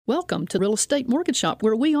Welcome to Real Estate Mortgage Shop,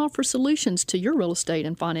 where we offer solutions to your real estate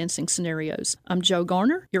and financing scenarios. I'm Joe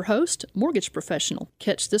Garner, your host, mortgage professional.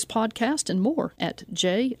 Catch this podcast and more at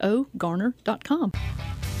jogarner.com.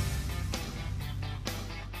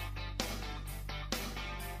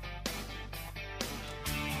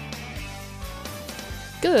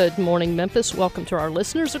 Good morning, Memphis. Welcome to our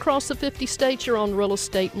listeners across the 50 states. You're on Real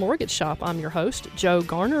Estate Mortgage Shop. I'm your host, Joe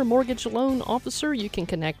Garner, mortgage loan officer. You can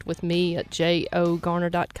connect with me at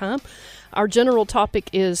jogarner.com. Our general topic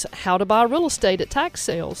is how to buy real estate at tax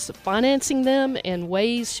sales, financing them, and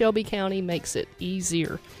ways Shelby County makes it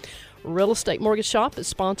easier. Real Estate Mortgage Shop is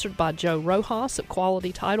sponsored by Joe Rojas of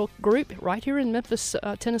Quality Title Group right here in Memphis,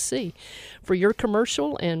 Tennessee. For your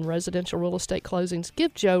commercial and residential real estate closings,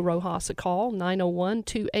 give Joe Rojas a call,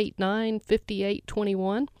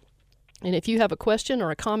 901-289-5821. And if you have a question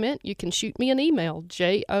or a comment, you can shoot me an email,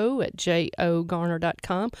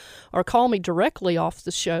 jo@jogarner.com, or call me directly off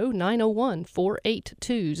the show,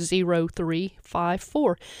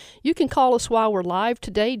 901-482-0354. You can call us while we're live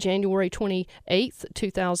today, January 28th,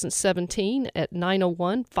 2017, at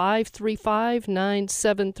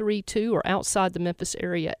 901-535-9732, or outside the Memphis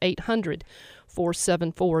area,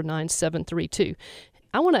 800-474-9732.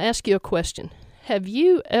 I want to ask you a question. Have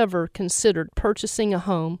you ever considered purchasing a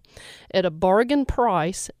home at a bargain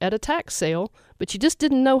price at a tax sale, but you just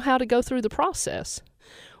didn't know how to go through the process?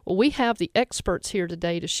 Well, we have the experts here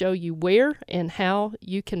today to show you where and how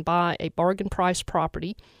you can buy a bargain price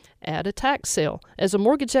property at a tax sale. As a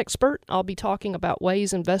mortgage expert, I'll be talking about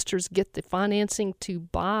ways investors get the financing to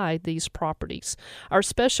buy these properties. Our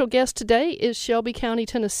special guest today is Shelby County,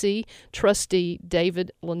 Tennessee trustee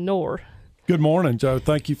David Lenore. Good morning, Joe.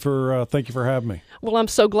 Thank you for having me. Well, I'm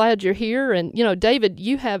so glad you're here. And, David,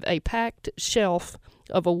 you have a packed shelf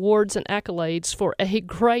of awards and accolades for a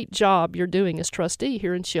great job you're doing as trustee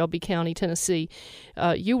here in Shelby County, Tennessee.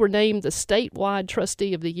 You were named the statewide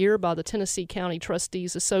trustee of the year by the Tennessee County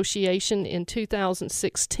Trustees Association in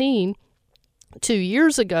 2016. 2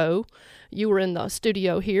 years ago, you were in the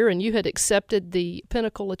studio here and you had accepted the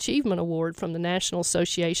Pinnacle Achievement Award from the National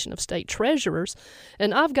Association of State Treasurers.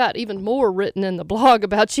 And I've got even more written in the blog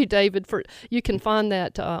about you, David. You can find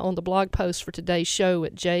that on the blog post for today's show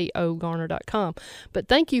at jogarner.com. But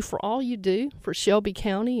thank you for all you do for Shelby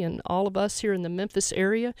County and all of us here in the Memphis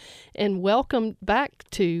area. And welcome back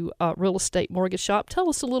to Real Estate Mortgage Shop. Tell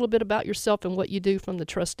us a little bit about yourself and what you do from the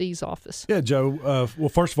trustee's office. Yeah, Joe. Well,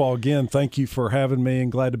 first of all, again, thank you for having me and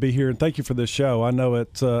glad to be here. And thank you for this show. I know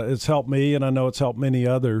it's helped me, and I know it's helped many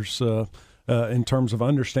others in terms of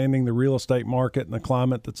understanding the real estate market and the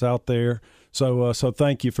climate that's out there. So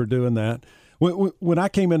thank you for doing that. When I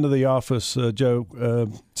came into the office,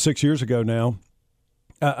 Joe, 6 years ago now,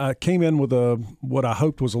 I came in with what I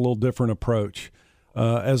hoped was a little different approach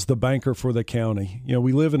as the banker for the county.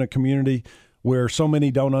 We live in a community where so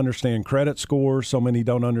many don't understand credit scores, so many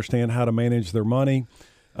don't understand how to manage their money,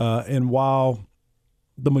 and while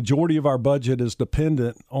the majority of our budget is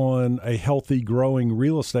dependent on a healthy, growing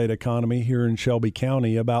real estate economy here in Shelby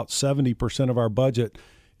County. About 70% of our budget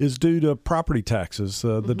is due to property taxes,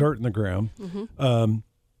 the dirt in the ground. Mm-hmm.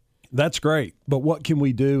 That's great. But what can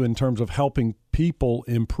we do in terms of helping people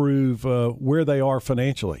improve where they are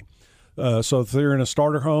financially? So if they're in a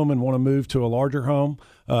starter home and want to move to a larger home,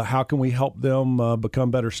 how can we help them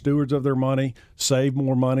become better stewards of their money, save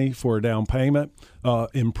more money for a down payment,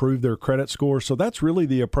 improve their credit score? So that's really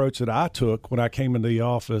the approach that I took when I came into the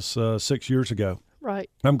office 6 years ago. Right.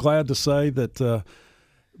 I'm glad to say that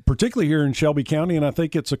particularly here in Shelby County, and I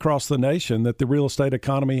think it's across the nation, that the real estate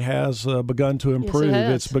economy has begun to improve.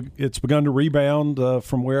 Yes, it has. It's begun to rebound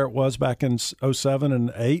from where it was back in 07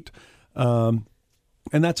 and 08.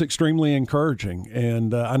 And that's extremely encouraging.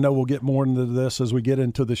 And I know we'll get more into this as we get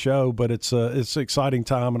into the show, but it's an exciting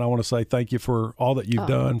time. And I want to say thank you for all that you've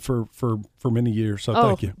done for many years. So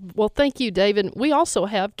thank you. Well, thank you, David. We also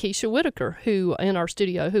have Keisha Whitaker, who in our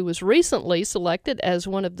studio, who was recently selected as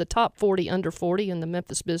one of the top 40 under 40 in the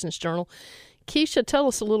Memphis Business Journal. Keisha, tell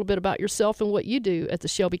us a little bit about yourself and what you do at the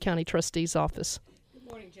Shelby County Trustee's Office. Good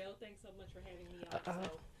morning, Joe. Thanks so much for having me on the show.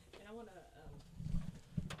 And I want to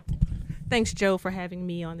thanks, Joe, for having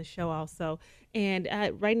me on the show also. And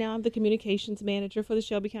right now I'm the communications manager for the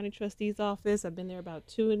Shelby County Trustee's Office. I've been there about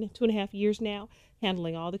two and a half years now,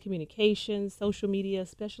 handling all the communications, social media,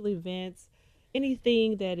 special events,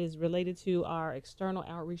 anything that is related to our external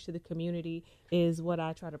outreach to the community is what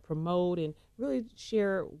I try to promote and really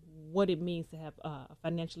share what it means to have a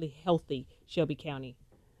financially healthy Shelby County.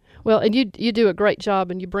 Well, and you do a great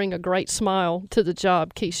job, and you bring a great smile to the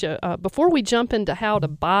job, Keisha. Before we jump into how to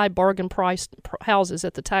buy bargain priced houses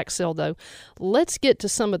at the tax sale, though, let's get to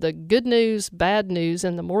some of the good news, bad news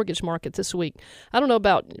in the mortgage market this week. I don't know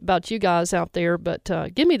about you guys out there, but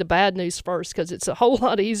give me the bad news first, because it's a whole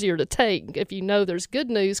lot easier to take if you know there's good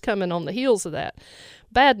news coming on the heels of that.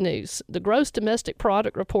 Bad news, the gross domestic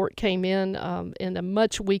product report came in a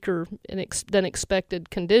much weaker than expected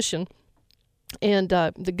condition. And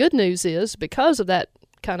the good news is, because of that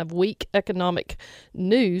kind of weak economic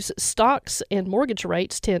news, stocks and mortgage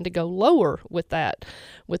rates tend to go lower with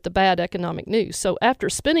the bad economic news. So after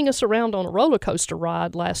spinning us around on a roller coaster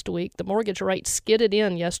ride last week, the mortgage rate skidded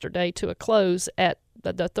in yesterday to a close at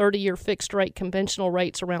the 30-year fixed rate conventional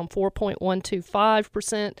rates around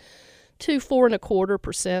 4.125%. to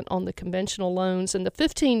 4.25% on the conventional loans, and the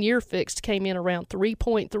 15-year fixed came in around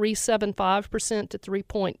 3.375% to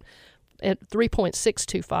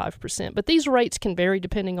 3.625%. But these rates can vary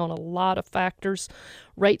depending on a lot of factors.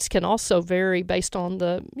 Rates can also vary based on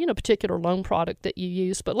the particular loan product that you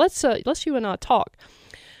use. But let's you and I talk.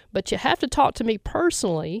 But you have to talk to me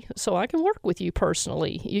personally so I can work with you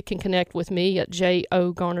personally. You can connect with me at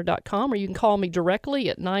jogarner.com, or you can call me directly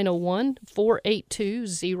at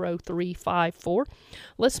 901-482-0354.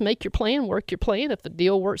 Let's make your plan, work your plan. If the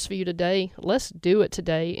deal works for you today, let's do it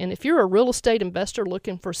today. And if you're a real estate investor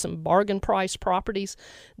looking for some bargain price properties,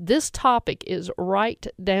 this topic is right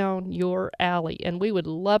down your alley. And we would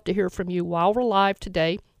love to hear from you while we're live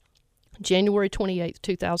today, January 28th,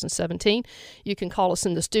 2017. You can call us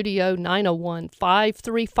in the studio,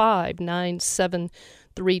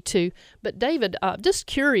 901-535-9732. But David, just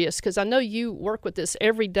curious, because I know you work with this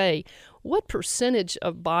every day, what percentage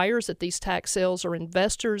of buyers at these tax sales are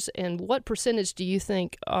investors, and what percentage do you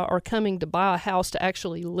think are coming to buy a house to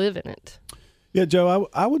actually live in it? Yeah, Joe,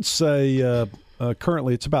 I would say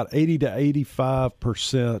currently it's about 80 to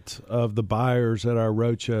 85% of the buyers at our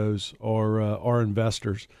roadshows are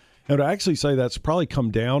investors. And I'd actually say that's probably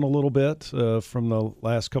come down a little bit from the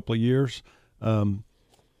last couple of years.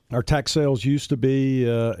 Our tax sales used to be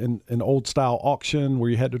an old-style auction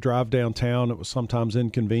where you had to drive downtown. It was sometimes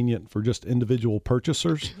inconvenient for just individual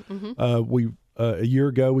purchasers. Mm-hmm. A year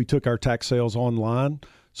ago, we took our tax sales online,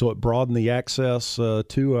 so it broadened the access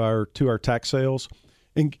to our tax sales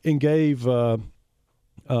and gave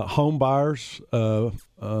home buyers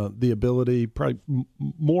the ability, probably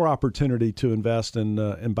more opportunity to invest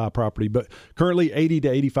and buy property. But currently 80 to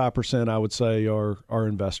 85%, I would say, are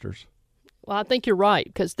investors. Well, I think you're right,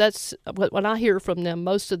 because that's when I hear from them,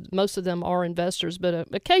 most of them are investors, but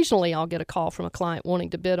occasionally I'll get a call from a client wanting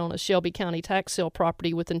to bid on a Shelby County tax sale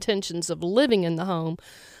property with intentions of living in the home.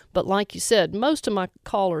 But like you said, most of my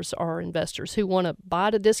callers are investors who want to buy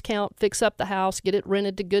at a discount, fix up the house, get it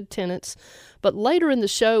rented to good tenants. But later in the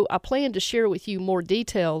show, I plan to share with you more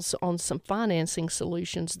details on some financing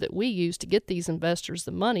solutions that we use to get these investors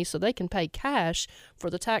the money so they can pay cash for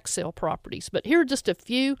the tax sale properties. But here are just a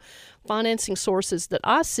few financing sources that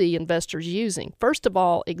I see investors using. First of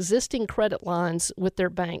all, existing credit lines with their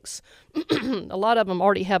banks. A lot of them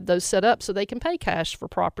already have those set up so they can pay cash for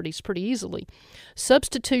properties pretty easily.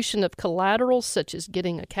 Substitution of collateral, such as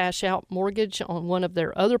getting a cash-out mortgage on one of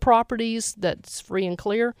their other properties that's free and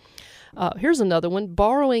clear. Here's another one,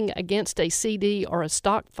 borrowing against a CD or a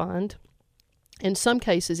stock fund, in some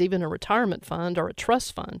cases even a retirement fund or a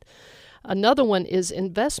trust fund. Another one is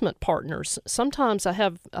investment partners. Sometimes I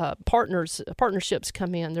have partnerships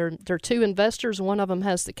come in. They're two investors. One of them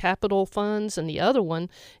has the capital funds, and the other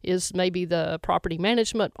one is maybe the property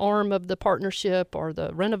management arm of the partnership or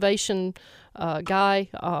the renovation guy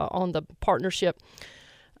on the partnership.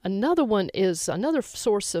 Another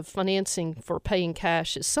source of financing for paying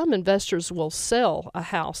cash is some investors will sell a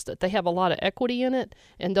house that they have a lot of equity in it,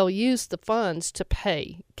 and they'll use the funds to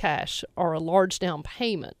pay cash or a large down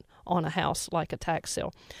payment on a house like a tax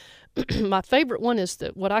sale. My favorite one is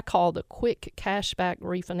what I call the quick cashback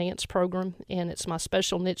refinance program, and it's my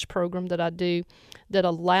special niche program that I do that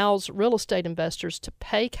allows real estate investors to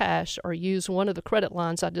pay cash or use one of the credit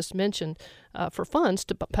lines I just mentioned for funds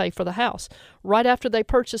to pay for the house. Right after they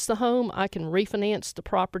purchase the home, I can refinance the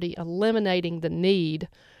property, eliminating the need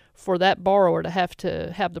for that borrower to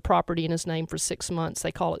have the property in his name for 6 months.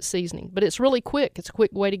 They call it seasoning. But it's really quick. It's a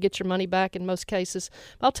quick way to get your money back in most cases.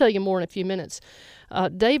 I'll tell you more in a few minutes.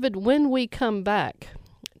 David, when we come back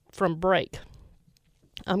from break,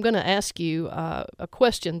 I'm going to ask you a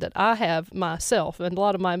question that I have myself, and a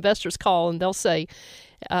lot of my investors call and they'll say,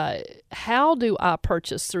 How do I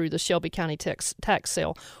purchase through the Shelby County tax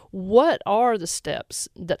sale? What are the steps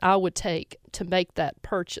that I would take to make that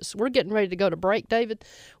purchase? We're getting ready to go to break, David.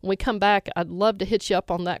 When we come back, I'd love to hit you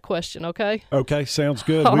up on that question, okay? Okay, sounds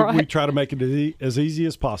good. We try to make it as easy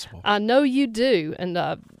as possible. I know you do. And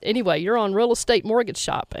anyway, you're on Real Estate Mortgage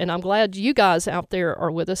Shop, and I'm glad you guys out there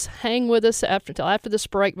are with us. Hang with us until after this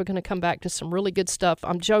break. We're going to come back to some really good stuff.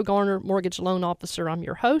 I'm Joe Garner, Mortgage Loan Officer. I'm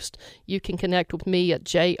your host. You can connect with me at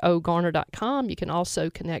jogarner.com. You can also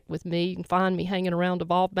connect with me. You can find me hanging around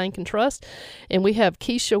Evolve Bank and Trust. And we have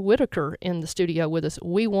Keisha Whitaker in the studio with us.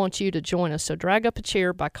 We want you to join us. So drag up a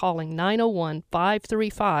chair by calling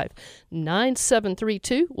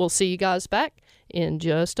 901-535-9732. We'll see you guys back in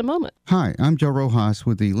just a moment. Hi, I'm Joe Rojas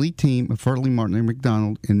with the elite team of Fertley Martin and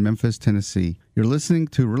McDonald in Memphis, Tennessee. You're listening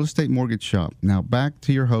to Real Estate Mortgage Shop. Now back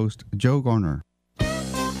to your host, Joe Garner.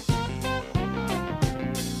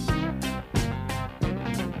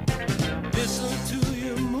 Listen to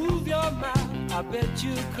you move your mouth. I bet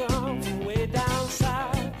you come from way down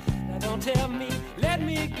south. Now don't tell me, let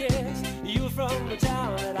me guess, you from the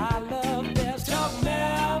town that I love best. Talk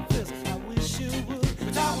Memphis, I wish you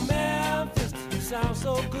would. Talk Memphis, you sound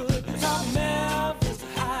so good. Talk Memphis,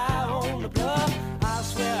 high on the bluff. I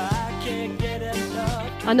swear I can't get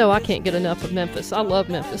enough. I know I can't get enough of Memphis. I love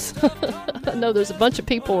Memphis. I know there's a bunch of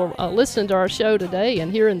people listening to our show today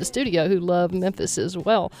and here in the studio who love Memphis as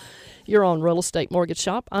well. You're on Real Estate Mortgage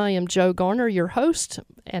Shop. I am Joe Garner, your host,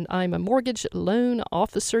 and I'm a mortgage loan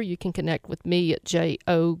officer. You can connect with me at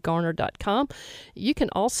jogarner.com. You can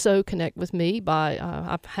also connect with me by,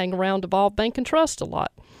 I hang around Evolve Bank and Trust a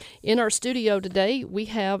lot. In our studio today, we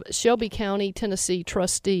have Shelby County, Tennessee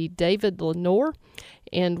trustee David Lenore,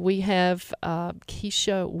 and we have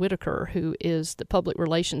Keisha Whitaker, who is the Public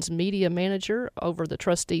Relations Media Manager over the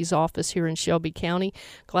trustee's office here in Shelby County.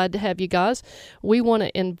 Glad to have you guys. We want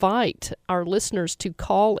to invite our listeners to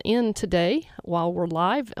call in today while we're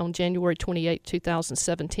live on January 28,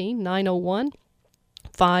 2017,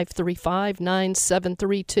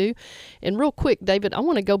 901-535-9732. And real quick, David, I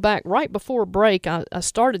want to go back right before break. I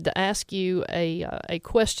started to ask you a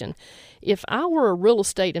question. If I were a real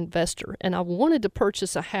estate investor and I wanted to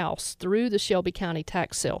purchase a house through the Shelby County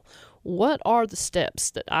tax sale, what are the steps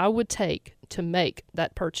that I would take to make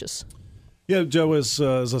that purchase? Yeah, Joe, as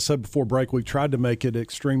I said before break, we tried to make it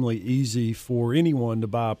extremely easy for anyone to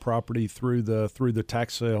buy a property through the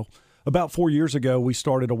tax sale. About 4 years ago, we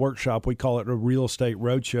started a workshop. We call it a Real Estate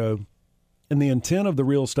Roadshow. And the intent of the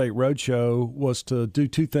Real Estate Roadshow was to do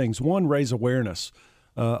two things. One, raise awareness.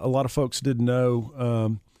 A lot of folks didn't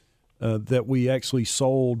know that we actually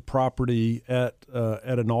sold property at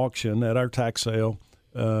an auction at our tax sale,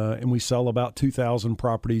 and we sell about 2,000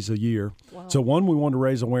 properties a year. Wow. So, one, we wanted to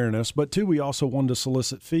raise awareness, but two, we also wanted to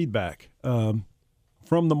solicit feedback from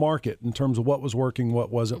the market in terms of what was working, what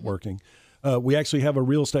wasn't working. We actually have a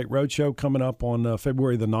Real Estate Roadshow coming up on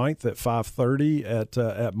February the 9th at 5:30 at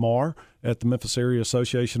MAR, at the Memphis Area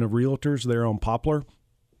Association of Realtors there on Poplar.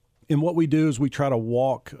 And what we do is we try to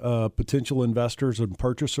walk potential investors and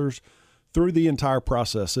purchasers through the entire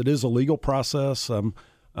process. It is a legal process. I'm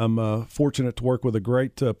fortunate to work with a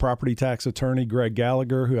great property tax attorney, Greg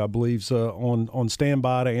Gallagher, who I believe is on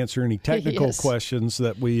standby to answer any technical questions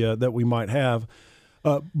that we might have.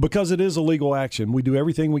 Because it is a legal action, we do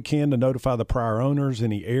everything we can to notify the prior owners,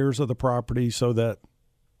 any heirs of the property, so that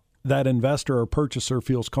that investor or purchaser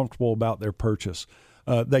feels comfortable about their purchase.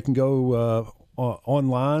 They can go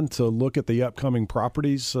online to look at the upcoming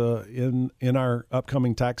properties in our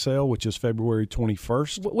upcoming tax sale, which is February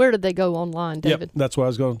 21st. Where did they go online, David? Yep, that's what I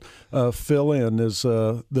was going to fill in. Is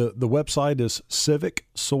the website is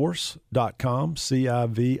civicsource.com,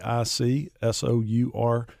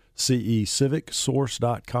 CIVICSOURCE.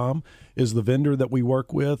 Civicsource.com is the vendor that we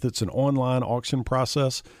work with. It's an online auction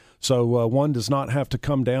process. So one does not have to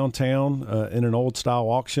come downtown in an old-style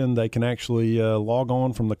auction. They can actually log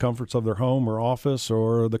on from the comforts of their home or office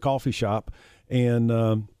or the coffee shop and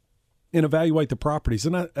evaluate the properties.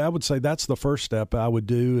 And I would say that's the first step I would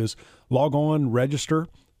do is log on, register,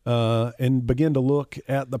 and begin to look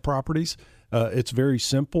at the properties. It's very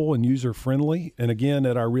simple and user-friendly. And again,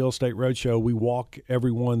 at our Real Estate Roadshow, we walk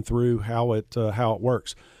everyone through how it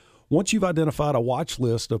works. Once you've identified a watch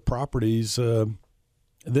list of properties,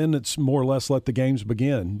 then it's more or less let the games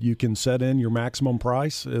begin. You can set in your maximum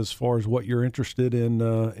price as far as what you're interested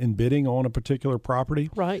in bidding on a particular property.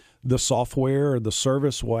 Right. The software or the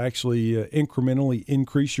service will actually incrementally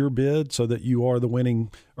increase your bid so that you are the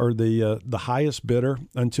winning or the highest bidder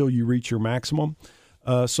until you reach your maximum.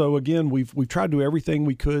 So again, we've tried to do everything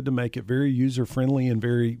we could to make it very user friendly and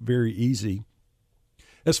very, very easy.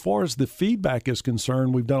 As far as the feedback is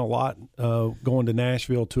concerned, we've done a lot going to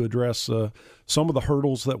Nashville to address some of the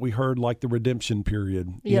hurdles that we heard, like the redemption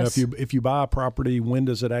period. Yes. You know, if you buy a property, when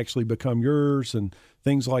does it actually become yours, and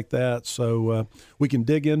things like that. So we can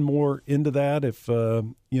dig in more into that if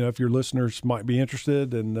if your listeners might be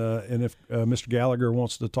interested, and if Mr. Gallagher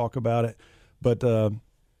wants to talk about it. But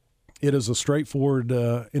it is a straightforward,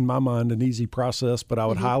 in my mind, an easy process, but I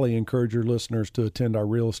would highly encourage your listeners to attend our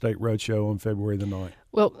Real Estate Roadshow on February the 9th.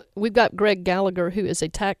 Well, we've got Greg Gallagher, who is a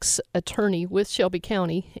tax attorney with Shelby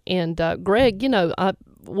County. And Greg,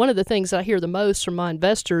 one of the things I hear the most from my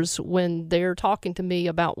investors when they're talking to me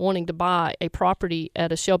about wanting to buy a property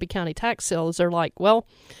at a Shelby County tax sale is they're like, well,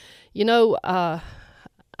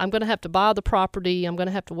 I'm going to have to buy the property. I'm going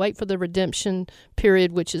to have to wait for the redemption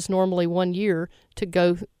period, which is normally 1 year, to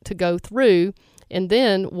go through. And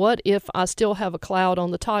then what if I still have a cloud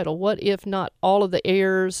on the title? What if not all of the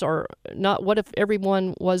heirs are not? What if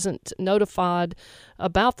everyone wasn't notified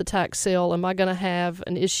about the tax sale? Am I going to have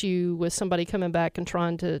an issue with somebody coming back and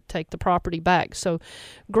trying to take the property back? So,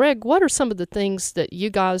 Greg, what are some of the things that you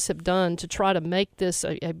guys have done to try to make this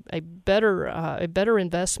a better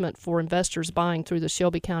investment for investors buying through the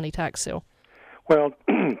Shelby County tax sale? Well,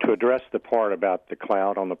 to address the part about the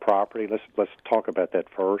cloud on the property, let's talk about that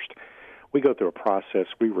first. We go through a process.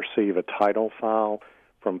 We receive a title file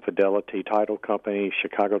from Fidelity Title Company,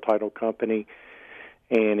 Chicago Title Company,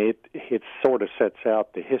 and it sort of sets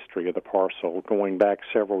out the history of the parcel going back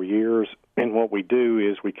several years. And what we do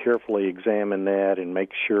is we carefully examine that and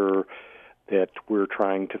make sure that we're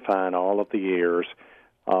trying to find all of the heirs.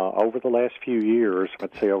 Over the last few years,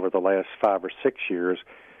 let's say over the last 5 or 6 years,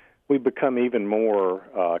 we've become even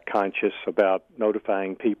more conscious about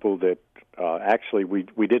notifying people that actually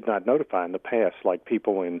we did not notify in the past, like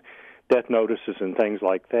people in death notices and things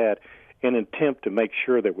like that, in an attempt to make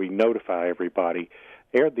sure that we notify everybody.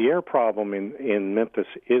 The air problem in Memphis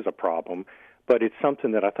is a problem, but it's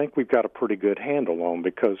something that I think we've got a pretty good handle on,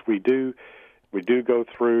 because we do go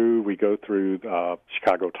through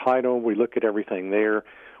Chicago Title. We look at everything there.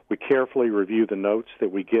 We carefully review the notes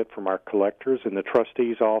that we get from our collectors in the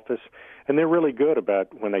trustee's office, and they're really good about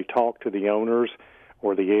when they talk to the owners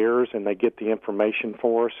or the heirs, and they get the information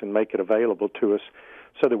for us and make it available to us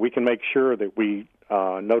so that we can make sure that we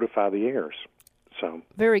notify the heirs. So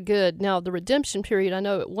very good. Now, the redemption period, I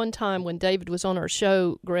know at one time when David was on our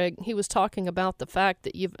show, Greg, he was talking about the fact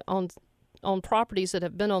that you've on properties that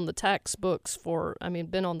have been on the tax books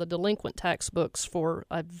been on the delinquent tax books for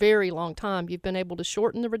a very long time, you've been able to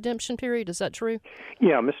shorten the redemption period. Is that true?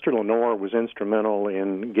 Yeah, Mr. Lenore was instrumental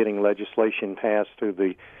in getting legislation passed through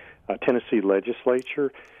the Tennessee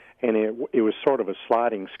legislature, and it was sort of a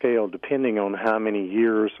sliding scale depending on how many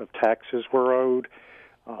years of taxes were owed.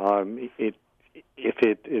 If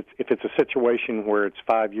it's a situation where it's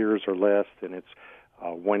 5 years or less, then it's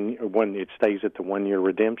when it stays at the 1 year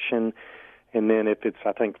redemption, and then if it's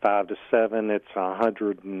 5 to 7, it's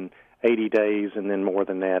 180 days, and then more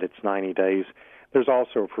than that, it's 90 days. There's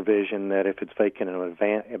also a provision that if it's vacant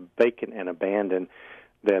and abandoned,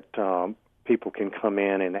 that people can come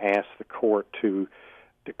in and ask the court to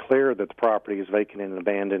declare that the property is vacant and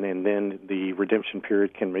abandoned, and then the redemption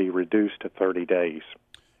period can be reduced to 30 days.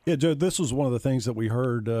 Yeah, Joe, this was one of the things that we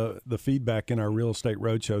heard, the feedback in our real estate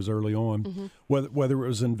roadshows early on, whether it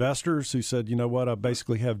was investors who said, you know what, I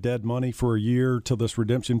basically have dead money for a year till this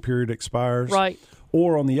redemption period expires. Right.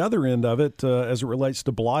 Or on the other end of it, as it relates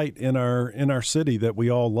to blight in our city that we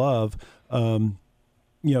all love, a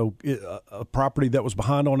property that was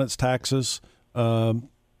behind on its taxes,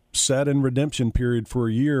 set in redemption period for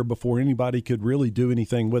a year before anybody could really do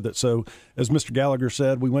anything with it. So as Mr. Gallagher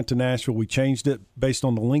said, we went to Nashville, we changed it based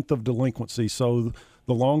on the length of delinquency. So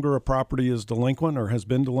the longer a property is delinquent or has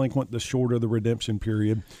been delinquent, the shorter the redemption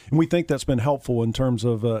period. And we think that's been helpful in terms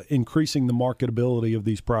of increasing the marketability of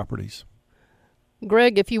these properties.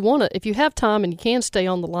 Greg, if you have time and you can stay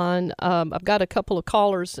on the line, I've got a couple of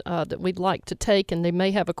callers that we'd like to take, and they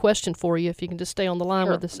may have a question for you. If you can just stay on the line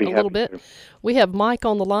with us a little bit. We have Mike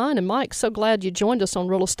on the line, and Mike, so glad you joined us on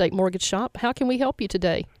Real Estate Mortgage Shop. How can we help you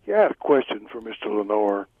today? Yeah, I had a question for Mr.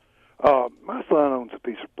 Lenore. My son owns a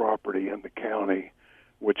piece of property in the county,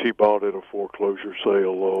 which he bought at a foreclosure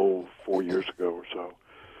sale 4 years ago or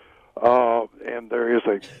so. And there is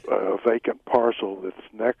a vacant parcel that's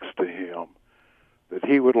next to him that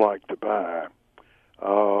he would like to buy.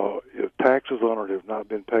 Taxes on it have not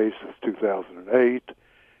been paid since 2008.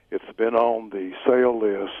 It's been on the sale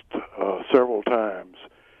list several times,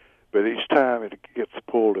 but each time it gets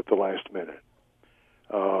pulled at the last minute.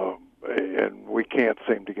 And we can't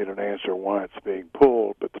seem to get an answer why it's being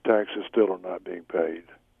pulled, but the taxes still are not being paid.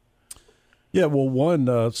 Yeah, well, one,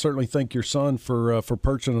 certainly thank your son for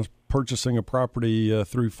purchasing a property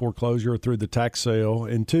through foreclosure or through the tax sale.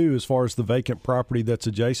 And two, as far as the vacant property that's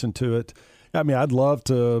adjacent to it, I mean, I'd love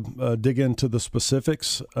to dig into the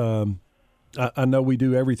specifics. I know we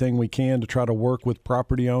do everything we can to try to work with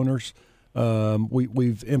property owners.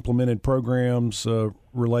 We've implemented programs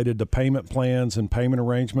related to payment plans and payment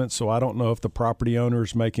arrangements, so I don't know if the property owner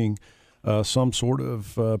is making some sort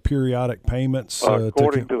of periodic payments.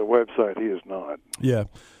 According to the website, he is not. Yeah.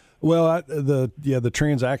 Well, the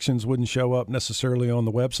transactions wouldn't show up necessarily on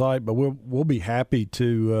the website, but we'll be happy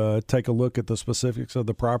to take a look at the specifics of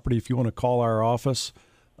the property. If you want to call our office,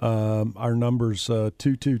 our number's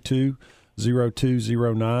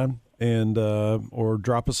 222-0209, and or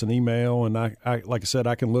drop us an email. And I like I said,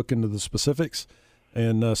 I can look into the specifics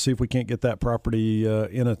and see if we can't get that property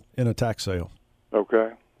in a tax sale.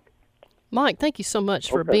 Okay. Mike, thank you so much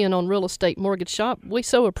for being on Real Estate Mortgage Shop. We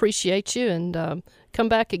so appreciate you, and come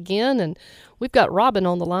back again. And we've got Robin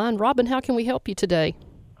on the line. Robin, how can we help you today?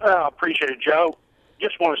 I appreciate it, Joe.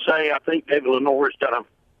 Just want to say I think David Lenore has done an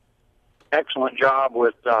excellent job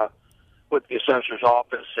with the assessor's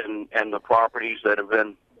office and the properties that have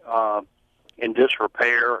been in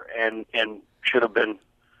disrepair and should have been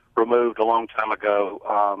removed a long time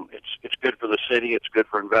ago. It's good for the city. It's good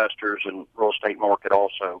for investors and real estate market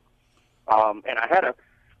also. And I had a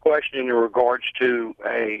question in regards to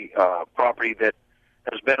a property that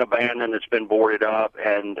has been abandoned, it's been boarded up,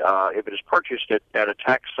 and if it is purchased at a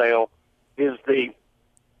tax sale, is the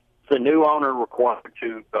new owner required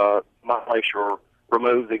to demolish or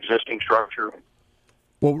remove the existing structure?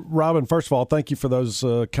 Well, Robin, first of all, thank you for those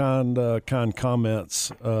kind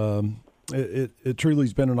comments. It truly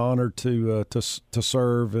has been an honor to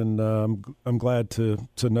serve, and I'm glad to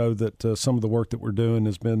know that some of the work that we're doing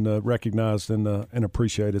has been recognized and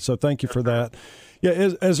appreciated. So thank you for that. Yeah,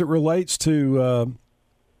 as it relates to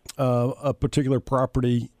a particular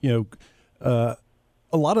property, a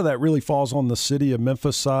lot of that really falls on the city of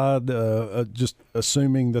Memphis side. Just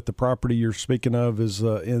assuming that the property you're speaking of is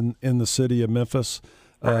in the city of Memphis.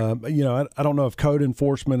 I don't know if code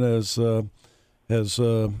enforcement has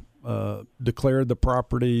declared the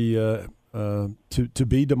property to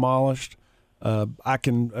be demolished. I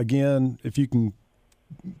can, again, if you can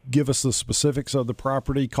give us the specifics of the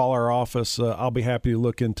property, call our office. I'll be happy to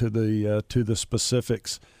look into the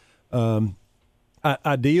specifics.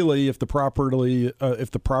 Ideally, if the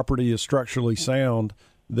property is structurally sound,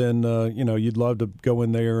 then you'd love to go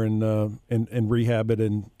in there and rehab it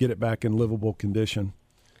and get it back in livable condition.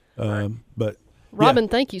 But Robin,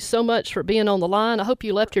 thank you so much for being on the line. I hope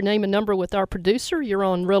you left your name and number with our producer. You're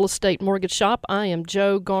on Real Estate Mortgage Shop. I am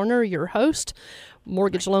Joe Garner, your host,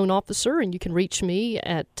 mortgage loan officer, and you can reach me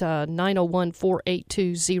at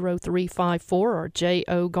 901-482-0354 or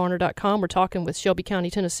jogarner.com. We're talking with Shelby County,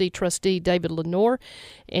 Tennessee trustee David Lenore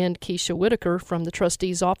and Keisha Whitaker from the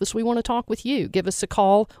trustee's office. We want to talk with you. Give us a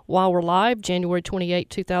call while we're live, January 28,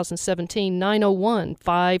 2017,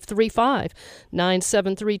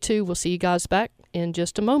 901-535-9732. We'll see you guys back in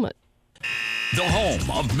just a moment. The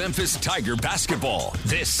home of Memphis Tiger basketball.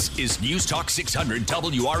 This is News Talk 600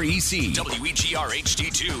 WREC, WEGR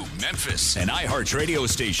HD2, Memphis, an iHeart radio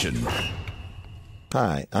station.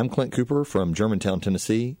 Hi, I'm Clint Cooper from Germantown,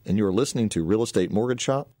 Tennessee, and you're listening to Real Estate Mortgage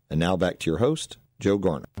Shop. And now back to your host, Joe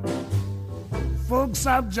Garner. Folks,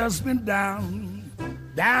 I've just been down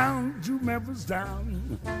to Memphis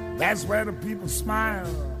town. That's where the people smile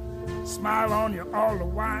on you all the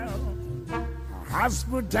while.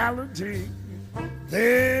 Hospitality,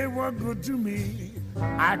 they were good to me.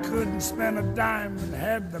 I couldn't spend a dime and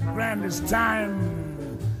had the grandest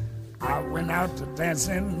time. I went out to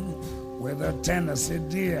dancing with a Tennessee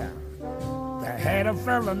deer. They had a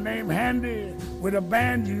fella named Handy with a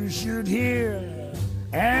band you should hear.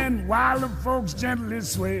 And while the folks gently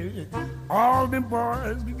sway, all them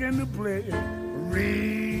boys began to play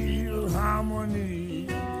real harmony.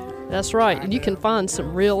 That's right, and you can find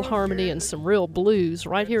some real harmony and some real blues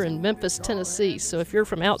right here in Memphis, Tennessee. So if you're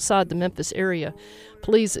from outside the Memphis area,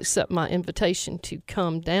 please accept my invitation to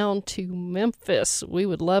come down to Memphis. We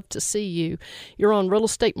would love to see you. You're on Real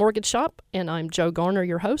Estate Mortgage Shop, and I'm Joe Garner,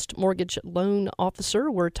 your host, mortgage loan officer.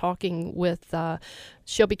 We're talking with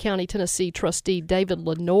Shelby County, Tennessee trustee David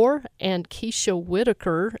Lenore and Keisha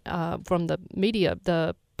Whitaker from the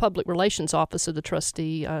public relations office of the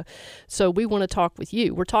trustee. So we want to talk with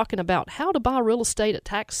you. We're talking about how to buy real estate at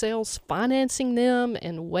tax sales, financing them,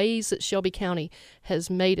 and ways that Shelby County has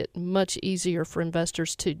made it much easier for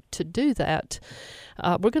investors to do that.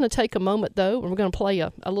 We're going to take a moment, though, and we're going to play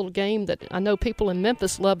a little game that I know people in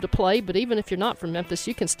Memphis love to play, but even if you're not from Memphis,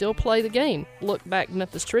 you can still play the game. Look Back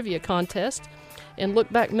Memphis Trivia Contest. And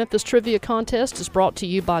Look Back Memphis Trivia Contest is brought to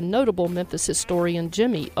you by notable Memphis historian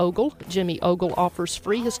Jimmy Ogle. Jimmy Ogle offers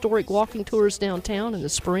free historic walking tours downtown in the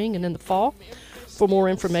spring and in the fall. For more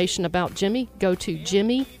information about Jimmy, go to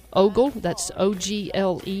Jimmy Ogle, that's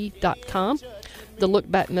OGLE.com. The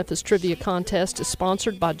Look Back Memphis Trivia Contest is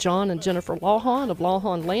sponsored by John and Jennifer Lawhon of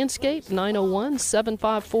Lawhon Landscape,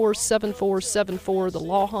 901-754-7474. The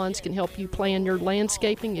Lawhons can help you plan your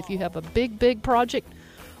landscaping if you have a big project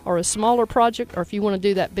or a smaller project, or if you want to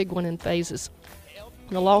do that big one in phases.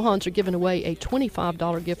 The Lawhons are giving away a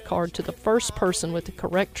 $25 gift card to the first person with the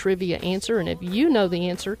correct trivia answer. And if you know the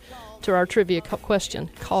answer to our trivia question,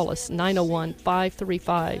 call us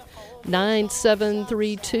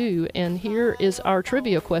 901-535-9732. And here is our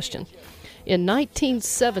trivia question. In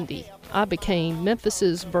 1970, I became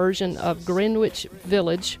Memphis's version of Greenwich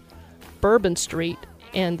Village, Bourbon Street,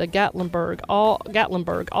 and the Gatlinburg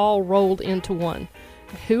all rolled into one.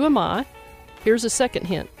 Who am I? Here's a second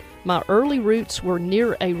hint. My early roots were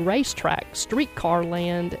near a racetrack, streetcar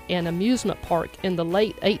land, and amusement park in the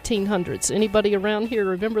late 1800s. Anybody around here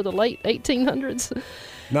remember the late 1800s?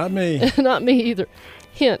 Not me. Not me either.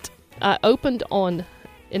 Hint, I opened on,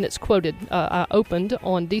 and it's quoted, I opened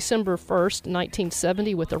on December 1st,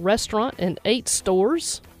 1970 with a restaurant and 8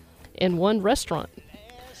 stores and 1 restaurant.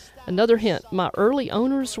 Another hint, my early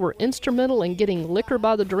owners were instrumental in getting liquor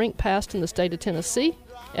by the drink passed in the state of Tennessee.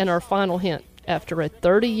 And our final hint, after a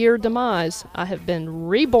 30-year demise, I have been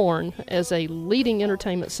reborn as a leading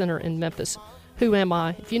entertainment center in Memphis. Who am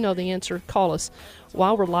I? If you know the answer, call us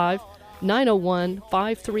while we're live,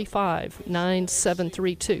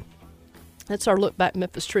 901-535-9732. That's our Look Back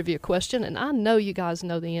Memphis trivia question, and I know you guys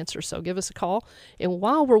know the answer, so give us a call. And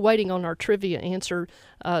while we're waiting on our trivia answer,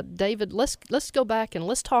 David, let's go back and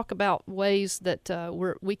let's talk about ways that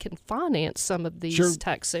we can finance some of these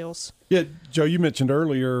tax sales. Yeah, Joe, you mentioned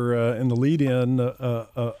earlier in the lead-in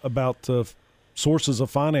about sources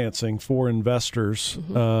of financing for investors.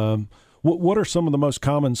 Mm-hmm. What are some of the most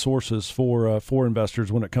common sources for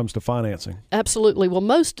investors when it comes to financing? Absolutely.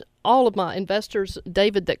 Well, all of my investors,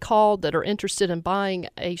 David, that called that are interested in buying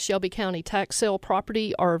a Shelby County tax sale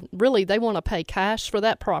property they want to pay cash for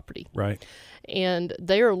that property. Right. And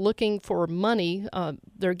they are looking for money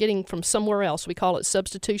they're getting from somewhere else. We call it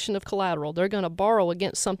substitution of collateral. They're going to borrow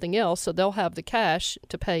against something else, so they'll have the cash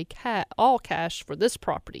to pay all cash for this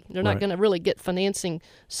property. They're not going to really get financing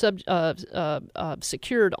secured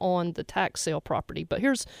on the tax sale property. But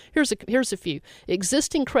here's a few.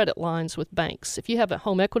 Existing credit lines with banks. If you have a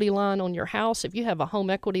home equity line on your house, if you have a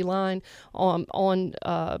home equity line on one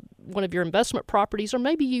of your investment properties, or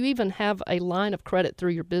maybe you even have a line of credit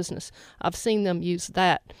through your business, I've seen them use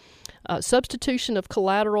that. Substitution of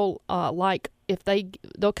collateral, like if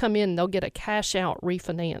they'll come in and they'll get a cash out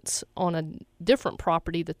refinance on a different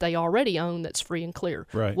property that they already own that's free and clear.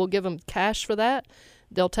 Right. We'll give them cash for that.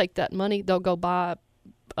 They'll take that money. They'll go buy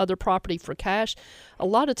other property for cash. A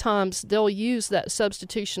lot of times they'll use that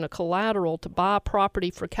substitution of collateral to buy property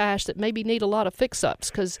for cash that maybe need a lot of fix-ups,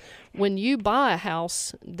 because when you buy a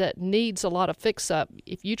house that needs a lot of fix-up,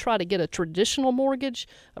 if you try to get a traditional mortgage,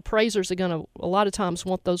 appraisers are going to a lot of times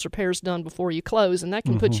want those repairs done before you close, and that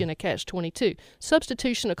can put you in a catch-22.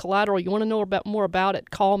 Substitution of collateral, you want to know more about it,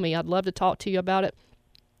 call me. I'd love to talk to you about it.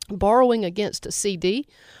 Borrowing against a CD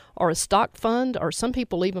or a stock fund, or some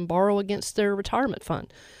people even borrow against their retirement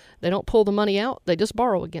fund. They don't pull the money out, they just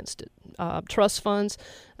borrow against it. Trust funds.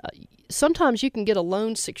 Sometimes you can get a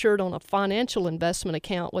loan secured on a financial investment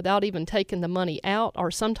account without even taking the money out,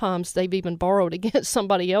 or sometimes they've even borrowed against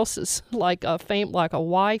somebody else's, like a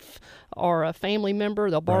wife or a family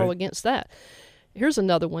member. They'll borrow against that. Here's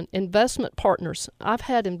another one, investment partners. I've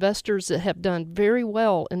had investors that have done very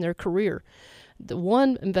well in their career. The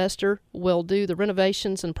one investor will do the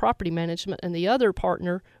renovations and property management, and the other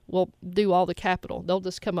partner will do all the capital. They'll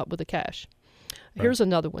just come up with the cash. Right. Here's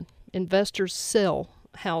another one. Investors sell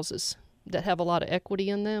houses that have a lot of equity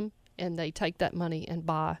in them, and they take that money and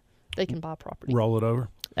they can buy property. Roll it over.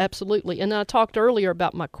 Absolutely. And I talked earlier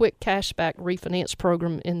about my quick cashback refinance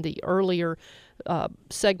program in the earlier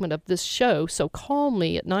segment of this show. So call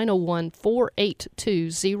me at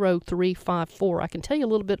 901-482-0354. I can tell you a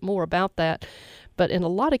little bit more about that. But in a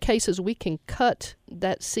lot of cases, we can cut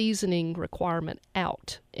that seasoning requirement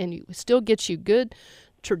out, and it still gets you good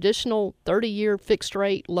traditional 30-year fixed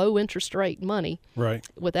rate, low interest rate money, right,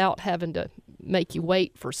 without having to make you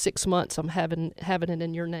wait for 6 months on having it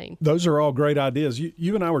in your name. Those are all great ideas.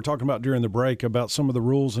 You and I were talking about during the break about some of the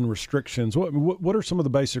rules and restrictions. What are some of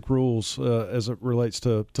the basic rules as it relates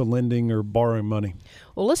to lending or borrowing money?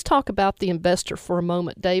 Well, let's talk about the investor for a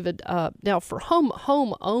moment, David. Now, for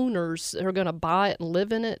home owners that are going to buy it and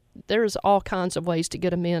live in it, there's all kinds of ways to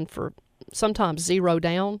get them in for sometimes zero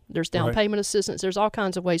down. There's down payment assistance. There's all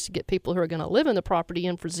kinds of ways to get people who are going to live in the property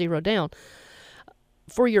in for zero down.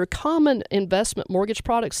 For your common investment mortgage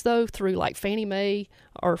products, though, through like Fannie Mae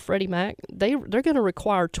or Freddie Mac, they're going to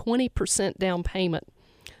require 20% down payment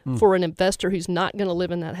for an investor who's not going to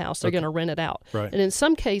live in that house. They're going to rent it out. Right. And in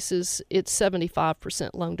some cases, it's 75%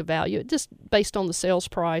 loan to value, just based on the sales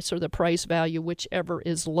price or the appraised value, whichever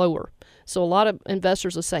is lower. So a lot of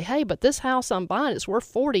investors will say, hey, but this house I'm buying, it's worth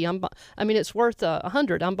 40. It's worth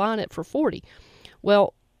 100. I'm buying it for 40.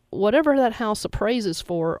 Well, whatever that house appraises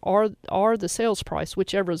for are the sales price,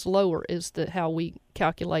 whichever is lower is how we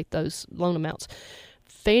calculate those loan amounts.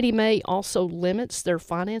 Fannie Mae also limits their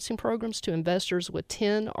financing programs to investors with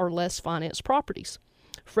 10 or less financed properties.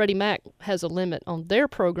 Freddie Mac has a limit on their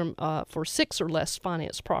program for 6 or less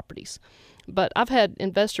financed properties. But I've had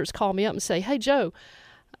investors call me up and say, hey, Joe,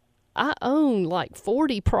 I own like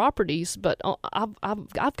 40 properties, but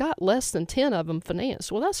I've got less than 10 of them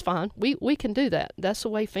financed. Well, that's fine. We can do that. That's the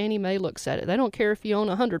way Fannie Mae looks at it. They don't care if you own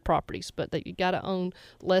 100 properties, but that you got to own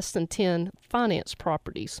less than 10 financed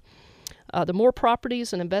properties. The more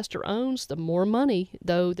properties an investor owns, the more money,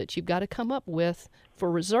 though, that you've got to come up with for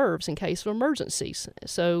reserves in case of emergencies.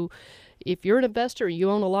 So if you're an investor and you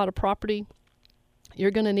own a lot of property,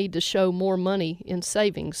 you're going to need to show more money in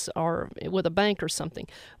savings or with a bank or something.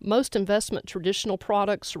 Most investment traditional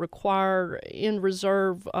products require in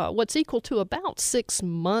reserve what's equal to about 6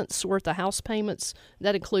 months worth of house payments.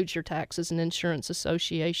 That includes your taxes and insurance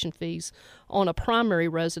association fees on a primary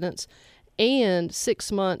residence, and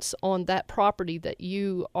 6 months on that property that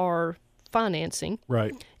you are financing.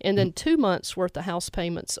 Right. And then 2 months worth of house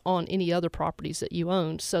payments on any other properties that you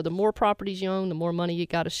own. So the more properties you own, the more money you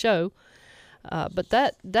got to show. But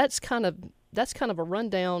that's kind of a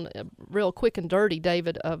rundown, real quick and dirty,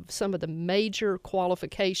 David, of some of the major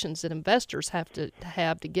qualifications that investors have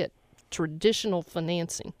to get traditional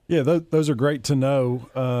financing. Yeah, those are great to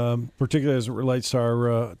know, particularly as it relates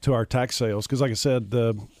to our tax sales. Because, like I said,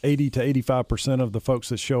 80 to 85% of the folks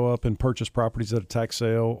that show up and purchase properties at a tax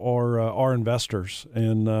sale are investors.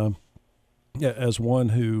 And as one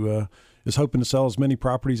who is hoping to sell as many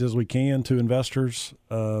properties as we can to investors,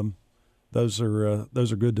 those are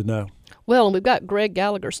good to know. Well, and we've got Greg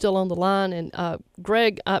Gallagher still on the line. And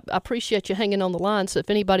Greg, I appreciate you hanging on the line. So if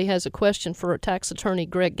anybody has a question for a tax attorney,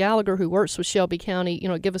 Greg Gallagher, who works with Shelby County,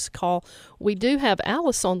 give us a call. We do have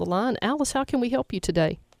Alice on the line. Alice, how can we help you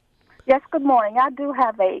today? Yes, good morning. I do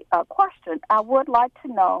have a question. I would like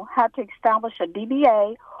to know how to establish a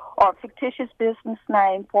DBA or fictitious business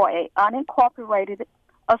name for an unincorporated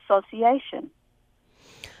association.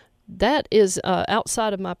 That is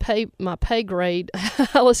outside of my pay grade,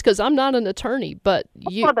 Alice, because I'm not an attorney. But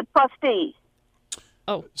you for the trustee.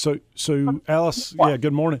 Oh, so Alice, yeah.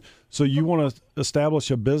 Good morning. So you want to establish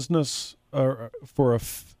a business for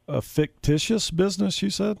a fictitious business? You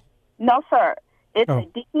said? No, sir. It's a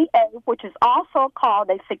DBA, which is also called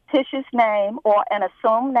a fictitious name or an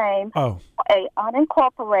assumed name for a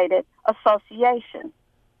unincorporated association.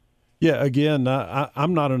 Yeah, again,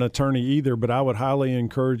 I'm not an attorney either, but I would highly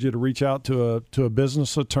encourage you to reach out to a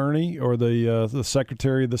business attorney or the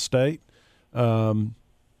Secretary of the State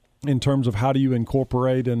in terms of how do you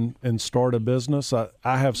incorporate and start a business. I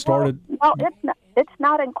have started. No, it's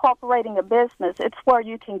not incorporating a business. It's where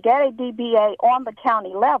you can get a DBA on the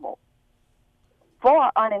county level for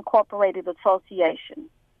an unincorporated association.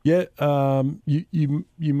 Yeah, you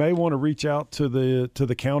may want to reach out to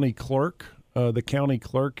the county clerk. The county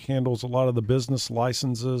clerk handles a lot of the business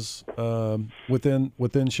licenses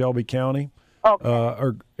within Shelby County. Okay.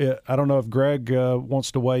 Or I don't know if Greg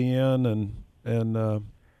wants to weigh in and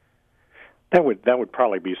that would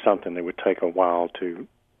probably be something that would take a while to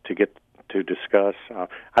get to discuss.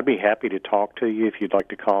 I'd be happy to talk to you if you'd like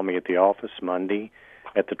to call me at the office Monday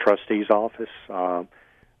at the trustee's office.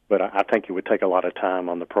 But I think it would take a lot of time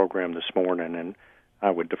on the program this morning, and I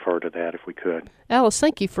would defer to that if we could. Alice,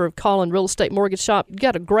 thank you for calling Real Estate Mortgage Shop. You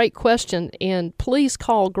got a great question, and please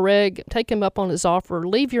call Greg, take him up on his offer,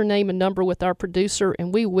 leave your name and number with our producer,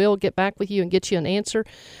 and we will get back with you and get you an answer.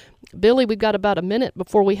 Billy, we've got about a minute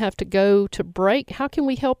before we have to go to break. How can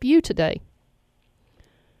we help you today?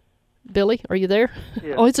 Billy, are you there?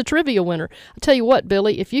 Yeah. Oh, it's a trivia winner. I'll tell you what,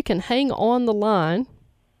 Billy, if you can hang on the line,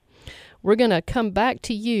 We're going to come back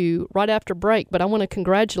to you right after break, but I want to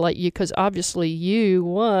congratulate you because obviously you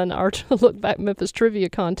won our Look Back Memphis Trivia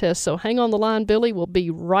Contest. So hang on the line, Billy. We'll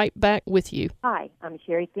be right back with you. Hi, I'm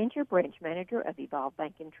Sherry Fincher, branch manager of Evolve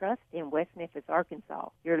Bank and Trust in West Memphis, Arkansas.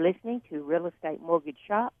 You're listening to Real Estate Mortgage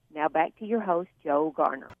Shop. Now back to your host, Joe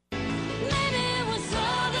Garner.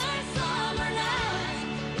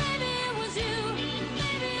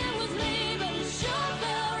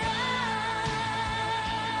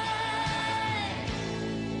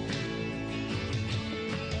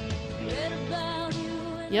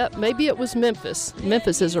 Yep, maybe it was Memphis.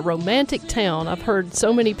 Memphis is a romantic town. I've heard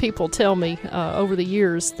so many people tell me over the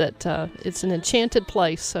years that it's an enchanted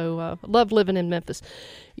place, so love living in Memphis.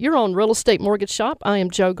 You're on Real Estate Mortgage Shop. I am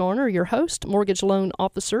Joe Garner, your host, mortgage loan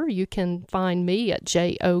officer. You can find me at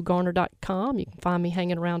jogarner.com. You can find me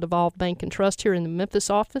hanging around Evolve Bank and Trust here in the Memphis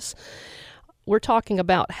office. We're talking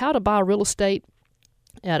about how to buy real estate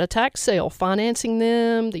at a tax sale, financing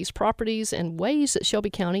them, these properties, and ways that Shelby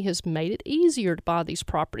County has made it easier to buy these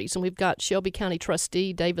properties. And we've got Shelby County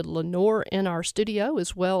trustee David Lenore in our studio,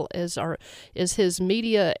 as well as his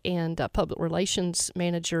media and public relations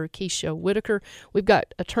manager Keisha Whitaker. We've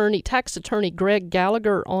got tax attorney Greg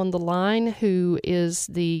Gallagher on the line, who is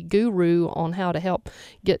the guru on how to help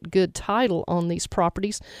get good title on these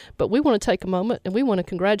properties. But we want to take a moment and we want to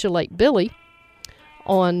congratulate Billy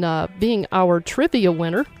on being our trivia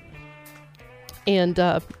winner. And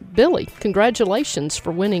Billy, congratulations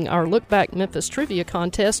for winning our Look Back Memphis Trivia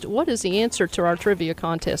Contest. What is the answer to our trivia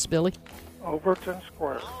contest, Billy? Overton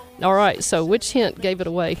Square. All right, so which hint gave it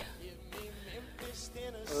away?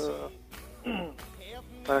 The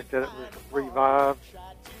fact that it was revived.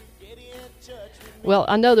 Well,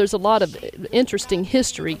 I know there's a lot of interesting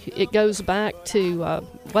history. It goes back to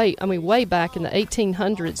way back in the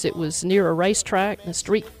 1800s. It was near a racetrack.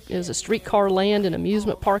 It was a streetcar land and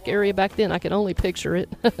amusement park area back then. I can only picture it.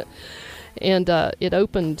 And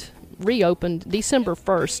it reopened December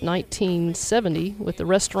 1st, 1970, with the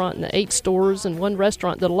restaurant and the 8 stores and one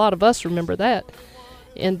restaurant that a lot of us remember that.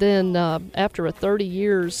 And then after 30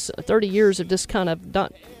 years of just kind of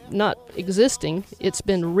not existing, it's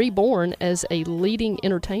been reborn as a leading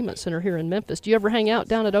entertainment center here in Memphis. Do you ever hang out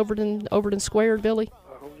down at Overton Square, Billy?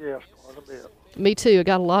 Oh, yes, quite a bit. Me too. I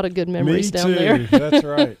got a lot of good memories down there. That's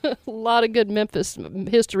right. A lot of good Memphis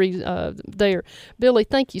history there. Billy,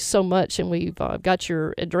 thank you so much. And we've got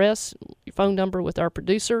your address, your phone number with our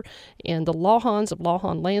producer, and the Lawhons of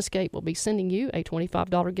Lawhon Landscape will be sending you a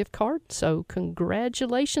 $25 gift card. So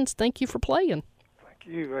congratulations. Thank you for playing.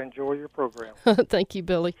 Thank you. Enjoy your program. Thank you,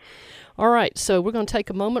 Billy. All right, so we're going to take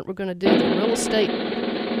a moment. We're going to do the real estate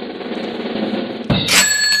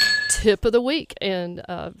tip of the week. And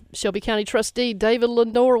Shelby County trustee David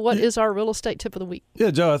Lenore, what is our real estate tip of the week? Yeah,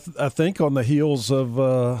 Joe, I think on the heels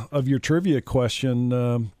of your trivia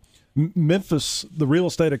question, Memphis, the real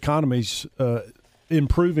estate economy's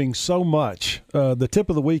improving so much. The tip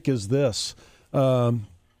of the week is this.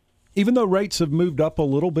 Even though rates have moved up a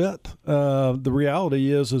little bit, the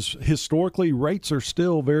reality is historically rates are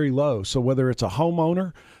still very low. So whether it's a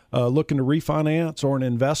homeowner looking to refinance or an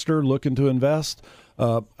investor looking to invest,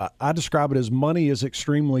 I describe it as money is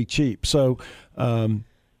extremely cheap. So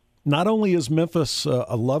not only is Memphis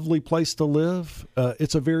a lovely place to live,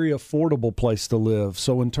 it's a very affordable place to live.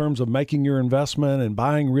 So in terms of making your investment and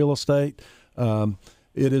buying real estate,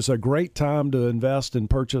 it is a great time to invest and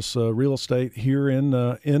purchase real estate here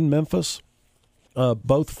in Memphis,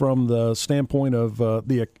 both from the standpoint of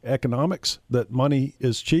the economics, that money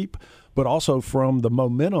is cheap, but also from the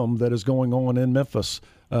momentum that is going on in Memphis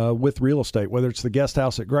with real estate, whether it's the guest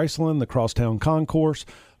house at Graceland, the Crosstown Concourse,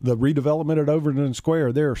 the redevelopment at Overton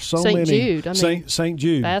Square. There are so many. St.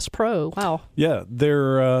 Jude. Bass Pro. Wow. Yeah,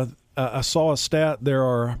 I saw a stat. There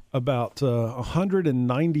are about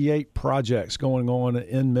 198 projects going on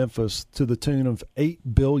in Memphis to the tune of $8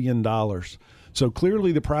 billion. So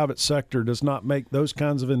clearly the private sector does not make those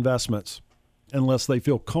kinds of investments unless they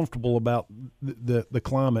feel comfortable about the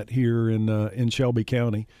climate here in Shelby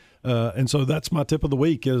County. And so that's my tip of the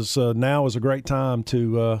week is now is a great time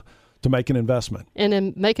to make an investment. And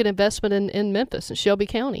then make an investment in Memphis and Shelby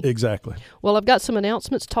County. Exactly. Well, I've got some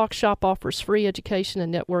announcements. Talk Shop offers free education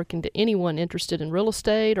and networking to anyone interested in real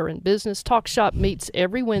estate or in business. Talk Shop meets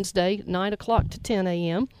every Wednesday, 9 o'clock to 10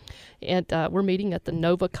 a.m. And we're meeting at the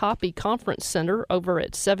Nova Copy Conference Center over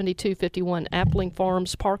at 7251 Appling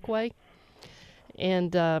Farms Parkway.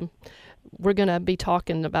 And we're going to be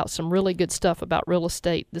talking about some really good stuff about real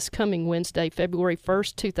estate this coming Wednesday, February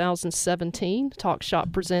 1st, 2017. Talk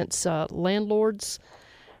Shop presents landlords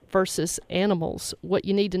versus animals, what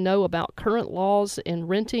you need to know about current laws in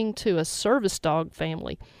renting to a service dog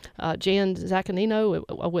family. Jan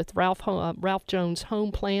Zaccanino with Ralph Jones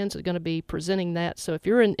Home Plans is going to be presenting that. So if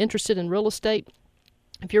you're interested in real estate,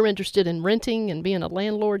 if you're interested in renting and being a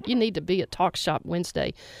landlord, you need to be at Talk Shop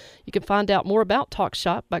Wednesday. You can find out more about Talk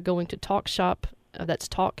Shop by going to Talk Shop. That's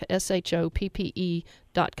Talk, SHOPPE.com.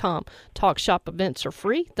 Talk Shop events are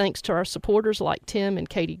free thanks to our supporters like Tim and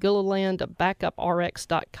Katie Gilliland of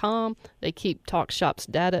BackupRx.com. They keep Talk Shop's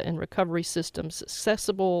data and recovery systems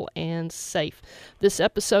accessible and safe. This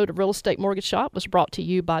episode of Real Estate Mortgage Shop was brought to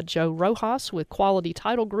you by Joe Rojas with Quality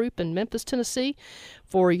Title Group in Memphis, Tennessee.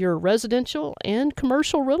 For your residential and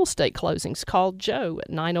commercial real estate closings, call Joe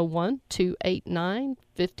at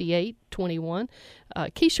 901-289-5821.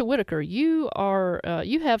 Keisha Whitaker, you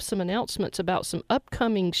have some announcements about some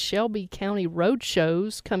upcoming Shelby County road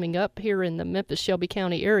shows coming up here in the Memphis-Shelby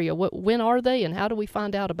County area. When are they, and how do we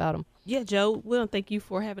find out about them? Yeah, Joe, we want to thank you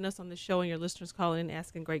for having us on the show and your listeners calling and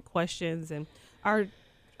asking great questions. And our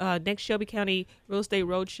next Shelby County Real Estate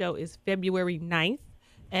Road Show is February 9th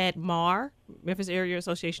at MAR, Memphis Area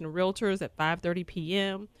Association of Realtors, at 5:30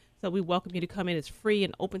 p.m. So we welcome you to come in. It's free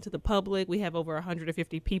and open to the public. We have over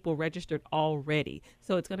 150 people registered already.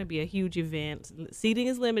 So it's going to be a huge event. Seating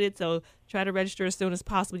is limited, so try to register as soon as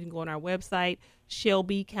possible. You can go on our website,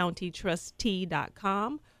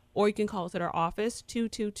 shelbycountytrustee.com, or you can call us at our office,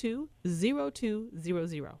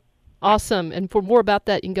 222-0200. Awesome. And for more about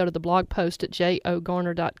that, you can go to the blog post at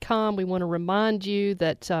jogarner.com. We want to remind you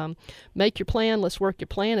that make your plan. Let's work your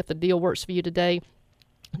plan. If the deal works for you today,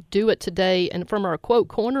 do it today. And from our quote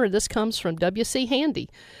corner, this comes from W.C. Handy.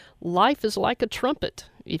 Life is like a trumpet.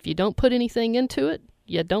 If you don't put anything into it,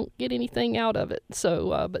 you don't get anything out of it.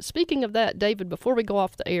 So, but speaking of that, David, before we go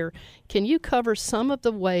off the air, can you cover some of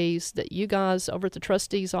the ways that you guys over at the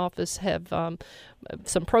trustee's office have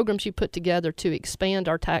some programs you put together to expand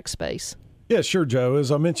our tax base? Yeah, sure, Joe.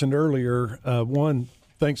 As I mentioned earlier, one,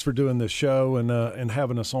 thanks for doing this show and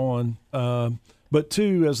having us on. But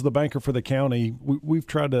two, as the banker for the county, we've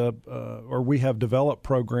tried to, or we have developed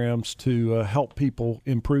programs to help people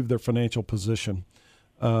improve their financial position.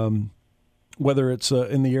 Whether it's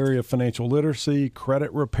in the area of financial literacy,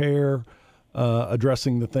 credit repair,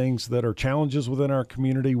 addressing the things that are challenges within our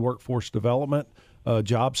community, workforce development,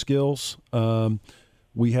 job skills.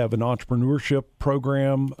 We have an entrepreneurship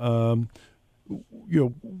program.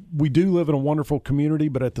 We do live in a wonderful community,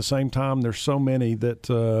 but at the same time, there's so many that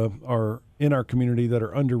are in our community that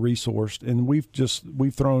are under-resourced, and we've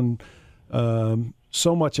thrown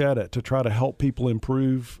so much at it to try to help people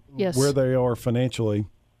improve where they are financially.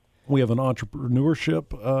 We have an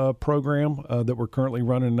entrepreneurship program that we're currently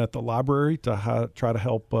running at the library to try to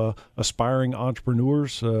help aspiring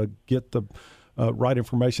entrepreneurs get the right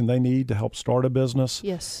information they need to help start a business.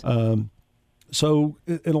 Yes. So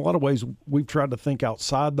in a lot of ways, we've tried to think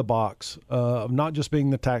outside the box of not just being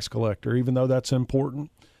the tax collector, even though that's important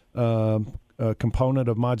component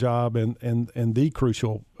of my job and the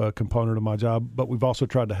crucial component of my job, but we've also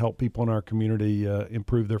tried to help people in our community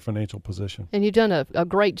improve their financial position. And you've done a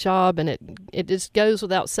great job, and it just goes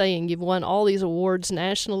without saying. You've won all these awards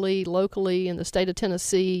nationally, locally, in the state of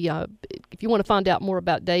Tennessee. If you want to find out more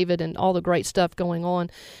about David and all the great stuff going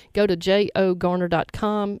on, go to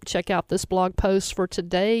jogarner.com. Check out this blog post for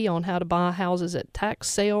today on how to buy houses at tax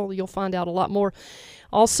sale. You'll find out a lot more.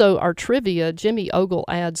 Also, our trivia, Jimmy Ogle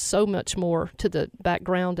adds so much more to the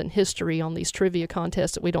background and history on these trivia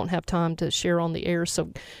contests that we don't have time to share on the air.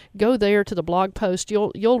 So go there to the blog post.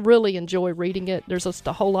 You'll really enjoy reading it. There's just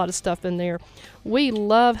a whole lot of stuff in there. We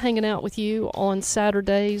love hanging out with you on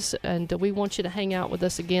Saturdays, and we want you to hang out with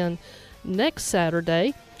us again next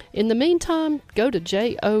Saturday. In the meantime, go to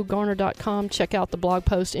jogarner.com. Check out the blog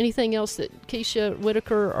post. Anything else that Keisha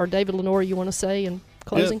Whitaker or David Lenore you want to say in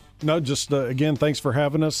closing? Yeah, no, just again, thanks for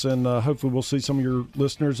having us, and hopefully we'll see some of your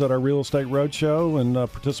listeners at our Real Estate Roadshow and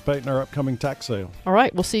participate in our upcoming tax sale. All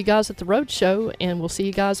right, we'll see you guys at the Roadshow, and we'll see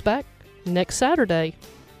you guys back next Saturday.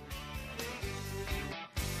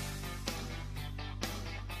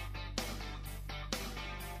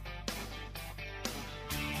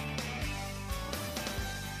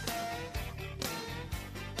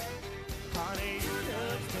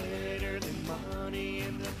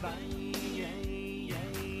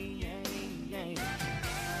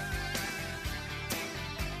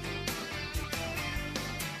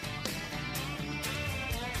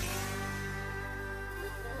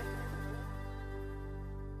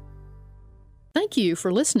 Thank you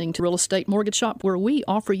for listening to Real Estate Mortgage Shop, where we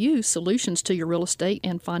offer you solutions to your real estate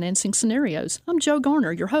and financing scenarios. I'm Joe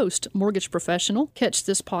Garner, your host, mortgage professional. Catch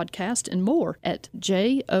this podcast and more at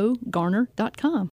jogarner.com.